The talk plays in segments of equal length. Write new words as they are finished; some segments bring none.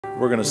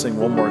We're going to sing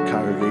one more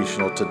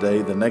congregational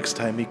today. The next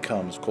time he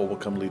comes, Cole will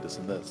come lead us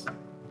in this.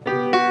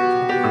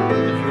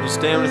 If you would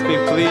stand with me,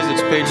 please.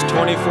 It's page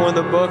 24 in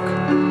the book.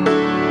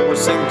 We'll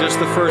sing just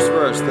the first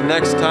verse. The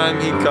next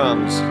time he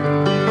comes.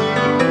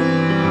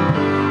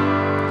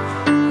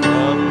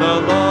 From the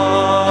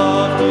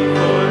lofty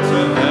courts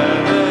of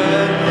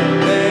heaven,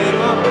 came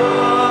a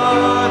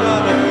blood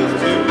on earth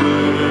to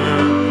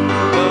bloom,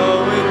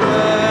 knowing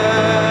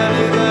when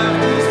he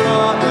left his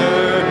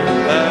Father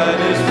that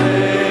his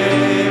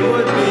fate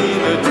would be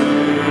the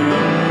tomb.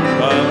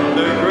 But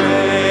the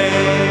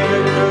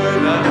grave could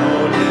not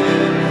hold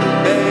him.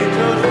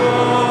 Angels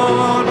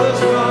rolled the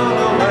stone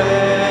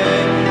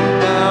away.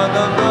 Now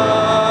the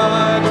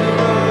mighty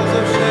rose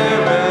of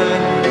Sharon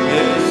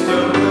is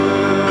still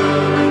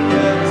blooming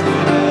yet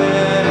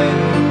today.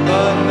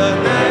 But the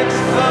next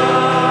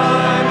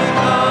time he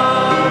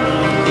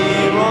comes, he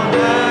won't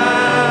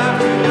have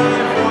to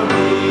die for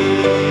me.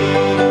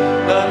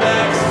 The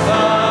next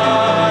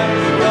time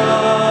he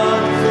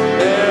comes,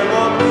 there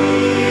won't be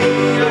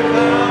a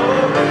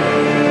Calvary.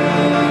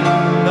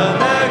 The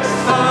next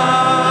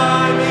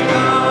time he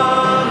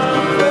comes,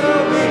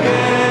 we'll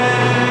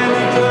begin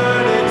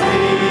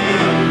eternity.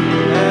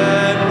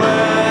 And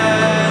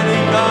when he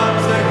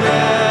comes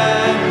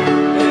again,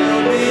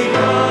 he'll be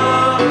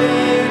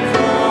coming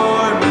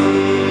for me.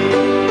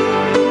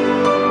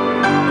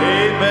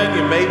 Amen.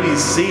 You may be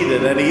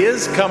seated, and he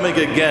is coming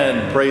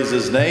again. Praise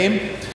his name.